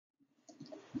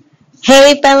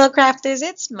Hey fellow crafters,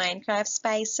 it's MindCrafts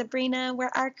by Sabrina, where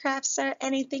our crafts are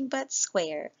anything but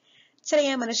square.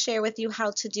 Today I'm going to share with you how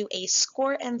to do a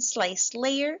score and slice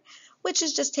layer, which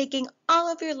is just taking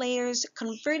all of your layers,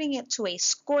 converting it to a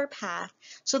score path,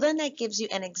 so then that gives you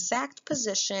an exact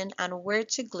position on where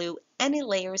to glue any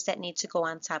layers that need to go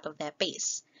on top of that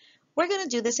base. We're going to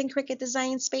do this in Cricut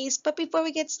Design Space, but before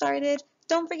we get started,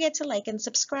 don't forget to like and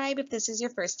subscribe if this is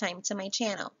your first time to my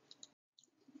channel.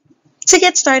 To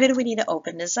get started, we need to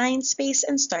open Design Space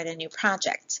and start a new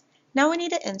project. Now we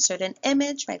need to insert an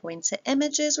image by going to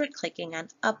Images or clicking on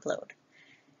Upload.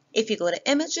 If you go to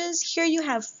Images, here you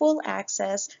have full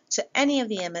access to any of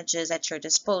the images at your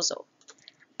disposal.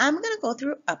 I'm going to go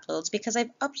through Uploads because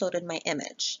I've uploaded my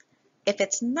image. If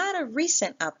it's not a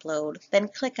recent upload, then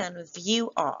click on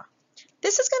View All.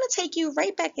 This is going to take you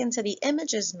right back into the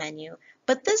Images menu,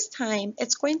 but this time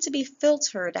it's going to be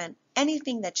filtered on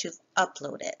anything that you've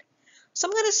uploaded. So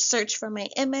I'm going to search for my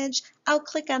image. I'll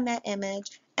click on that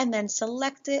image and then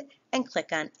select it and click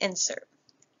on Insert.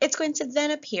 It's going to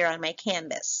then appear on my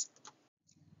canvas.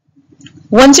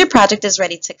 Once your project is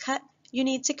ready to cut, you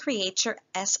need to create your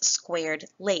S-squared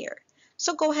layer.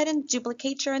 So go ahead and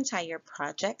duplicate your entire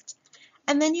project,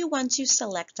 and then you want to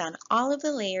select on all of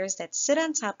the layers that sit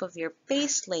on top of your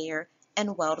base layer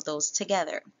and weld those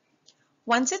together.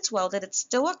 Once it's welded, it's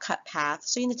still a cut path,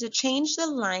 so you need to change the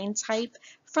line type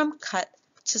from cut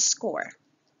to score.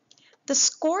 The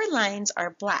score lines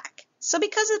are black, so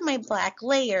because of my black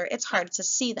layer, it's hard to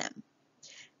see them.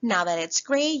 Now that it's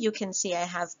gray, you can see I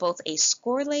have both a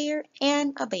score layer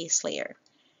and a base layer.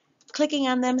 Clicking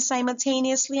on them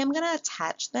simultaneously, I'm going to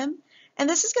attach them, and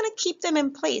this is going to keep them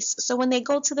in place, so when they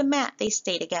go to the mat, they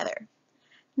stay together.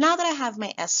 Now that I have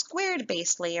my S-squared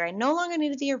base layer, I no longer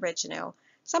need the original,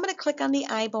 so I'm going to click on the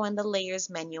eyeball in the Layers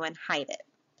menu and hide it.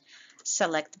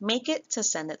 Select Make It to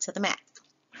send it to the mat.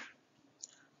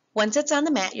 Once it's on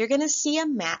the mat, you're going to see a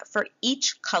mat for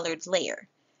each colored layer.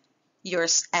 Your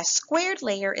S-squared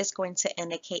layer is going to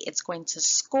indicate it's going to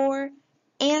score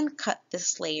and cut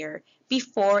this layer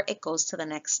before it goes to the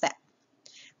next step.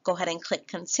 Go ahead and click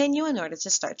Continue in order to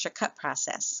start your cut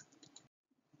process.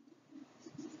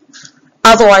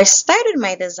 Although I started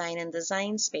my design in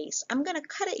Design Space, I'm going to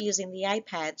cut it using the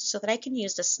iPad so that I can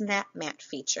use the Snap Mat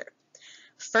feature.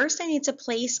 First, I need to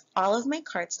place all of my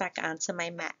cardstock onto my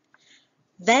mat.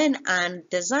 Then on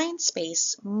Design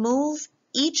Space, move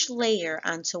each layer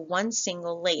onto one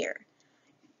single layer.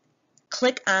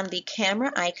 Click on the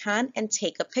camera icon and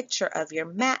take a picture of your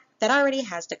mat that already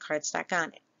has the cardstock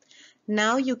on it.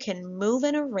 Now you can move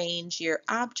and arrange your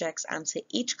objects onto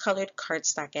each colored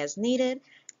cardstock as needed,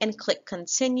 and click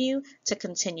Continue to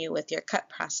continue with your cut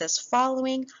process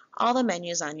following all the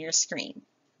menus on your screen.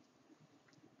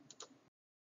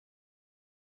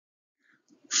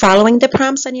 Following the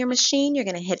prompts on your machine, you're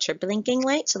going to hit your blinking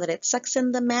light so that it sucks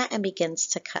in the mat and begins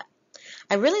to cut.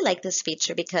 I really like this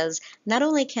feature because not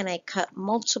only can I cut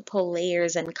multiple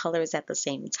layers and colors at the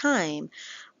same time,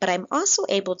 but I'm also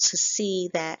able to see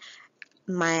that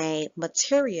my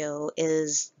material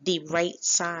is the right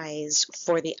size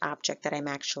for the object that I'm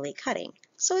actually cutting.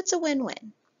 So it's a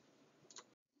win-win.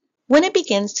 When it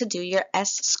begins to do your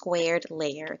S-squared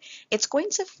layer, it's going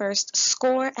to first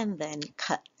score and then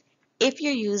cut. If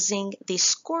you're using the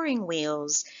scoring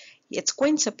wheels, it's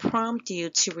going to prompt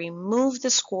you to remove the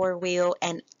score wheel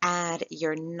and add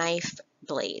your knife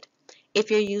blade. If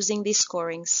you're using the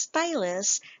scoring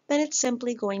stylus, then it's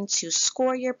simply going to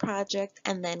score your project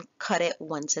and then cut it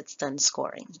once it's done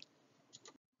scoring.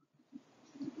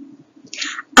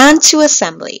 On to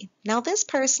assembly. Now this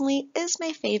personally is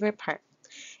my favorite part.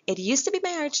 It used to be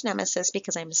my arch nemesis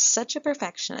because I'm such a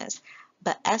perfectionist,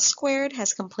 but S-squared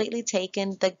has completely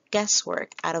taken the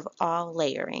guesswork out of all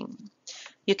layering.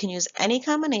 You can use any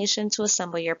combination to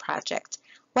assemble your project.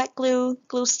 Wet glue,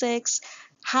 glue sticks,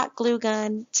 hot glue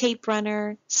gun, tape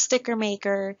runner, sticker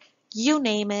maker, you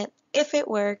name it. If it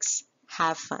works,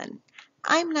 have fun.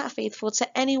 I'm not faithful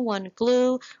to any one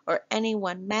glue or any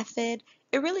one method.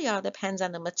 It really all depends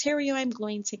on the material I'm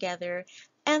gluing together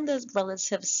and the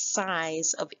relative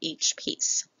size of each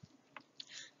piece.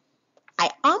 I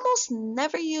almost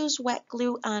never use wet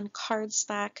glue on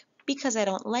cardstock because I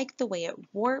don't like the way it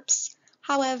warps.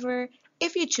 However,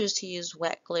 if you choose to use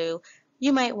wet glue,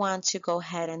 you might want to go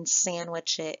ahead and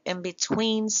sandwich it in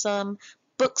between some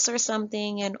books or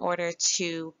something in order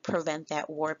to prevent that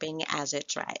warping as it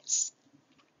dries.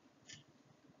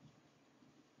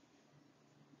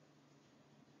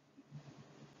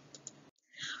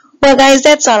 Well, guys,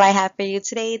 that's all I have for you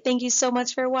today. Thank you so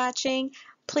much for watching.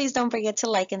 Please don't forget to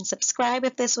like and subscribe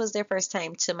if this was their first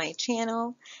time to my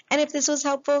channel. And if this was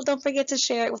helpful, don't forget to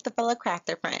share it with a fellow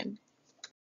crafter friend.